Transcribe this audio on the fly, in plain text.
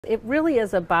It really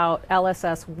is about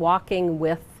LSS walking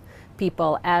with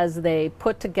people as they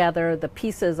put together the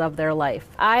pieces of their life.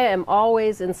 I am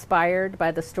always inspired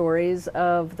by the stories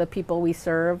of the people we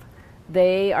serve.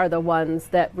 They are the ones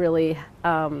that really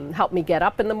help me get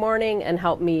up in the morning and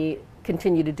help me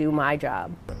continue to do my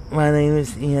job. My name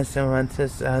is Ian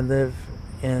Cervantes. I live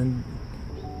in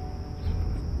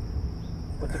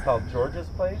What's it called? George's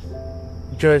Place?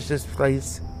 George's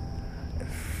Place,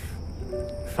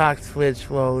 Foxwoods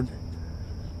Road,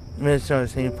 Minnesota,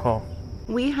 St. Paul.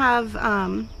 We have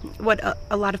what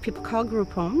a lot of people call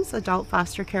group homes, adult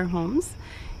foster care homes,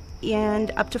 and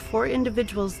up to 4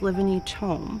 individuals live in each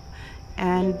home.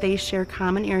 And they share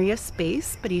common area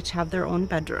space, but each have their own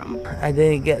bedroom. I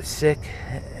didn't get sick.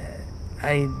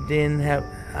 I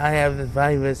have the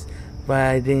virus, but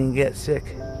I didn't get sick.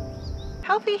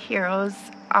 Healthy Heroes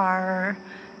are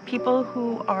people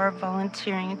who are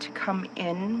volunteering to come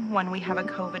in when we have a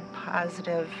COVID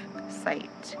positive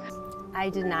site. I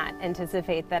did not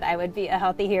anticipate that I would be a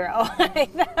healthy hero.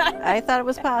 I thought it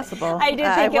was possible. I did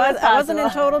think it was possible. I wasn't in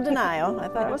total denial. I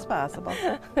thought it was possible.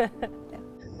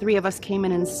 3 of us came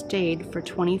in and stayed for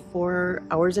 24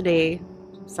 hours a day,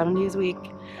 7 days a week.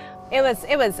 It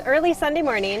was early Sunday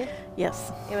morning.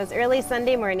 Yes. It was early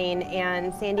Sunday morning,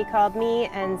 and Sandy called me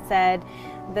and said,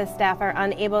 the staff are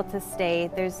unable to stay.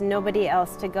 There's nobody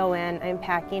else to go in. I'm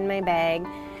packing my bag.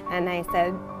 And I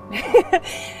said,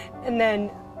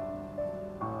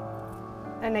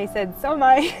 and I said, so am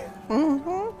I.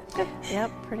 Mm-hmm.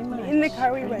 Yep, pretty much. In the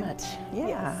car we pretty went. Much. Yeah.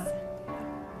 Yes.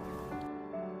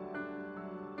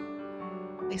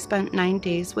 I spent 9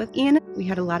 days with Ian. We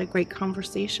had a lot of great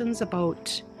conversations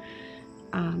about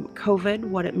COVID,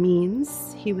 what it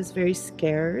means. He was very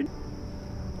scared.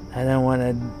 I don't want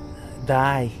to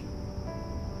die.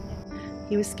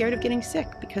 He was scared of getting sick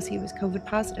because he was COVID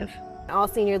positive. All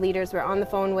senior leaders were on the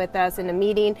phone with us in a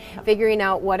meeting, figuring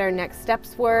out what our next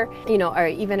steps were. You know,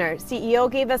 even our CEO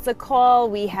gave us a call.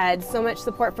 We had so much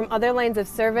support from other lines of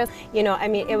service. You know, I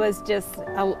mean, it was just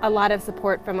a lot of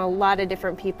support from a lot of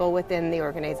different people within the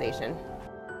organization.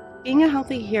 Being a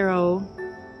healthy hero,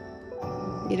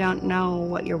 you don't know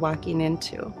what you're walking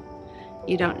into.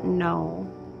 You don't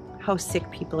know how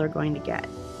sick people are going to get.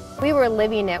 We were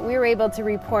living it. We were able to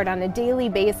report on a daily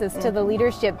basis to the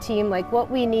leadership team, like what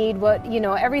we need,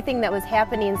 everything that was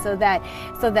happening, so that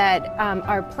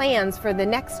our plans for the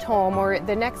next home or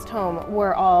the next home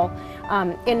were all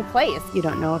in place. You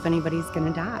don't know if anybody's going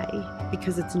to die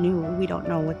because it's new. We don't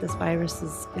know what this virus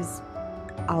is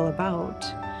all about.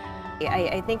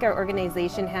 I think our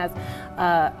organization has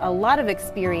a lot of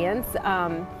experience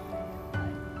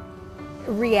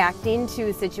reacting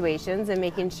to situations and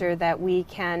making sure that we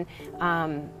can,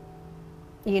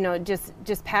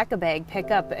 just pack a bag,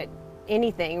 pick up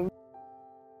anything.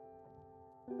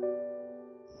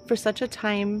 For such a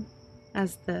time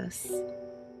as this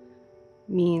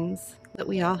means that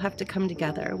we all have to come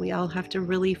together. We all have to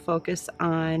really focus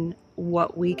on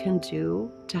what we can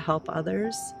do to help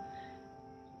others.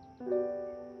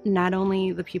 Not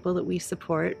only the people that we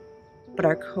support, but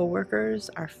our coworkers,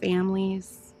 our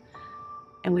families,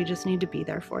 and we just need to be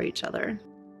there for each other.